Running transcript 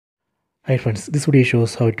Hi friends, this video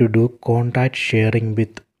shows how to do contact sharing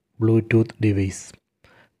with Bluetooth device.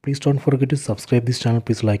 Please don't forget to subscribe this channel.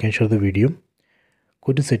 Please like and share the video.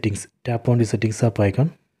 Go to settings, tap on the settings app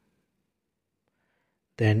icon.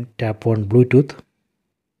 Then tap on Bluetooth.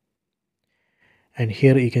 And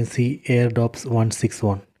here you can see AirDops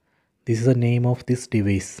 161. This is the name of this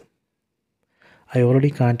device. I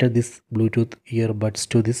already connected this Bluetooth earbuds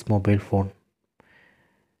to this mobile phone.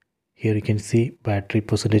 Here you can see battery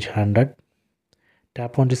percentage 100.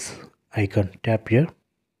 Tap on this icon, tap here.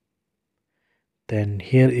 Then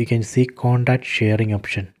here you can see contact sharing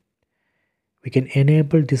option. We can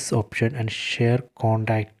enable this option and share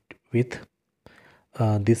contact with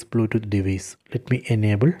this Bluetooth device. Let me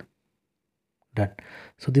enable. Done.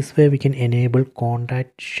 So this way we can enable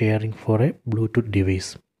contact sharing for a Bluetooth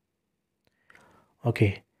device.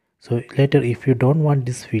 Okay, so later if you don't want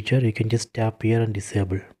this feature, you can just tap here and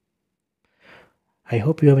disable. I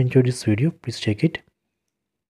hope you have enjoyed this video. Please check it.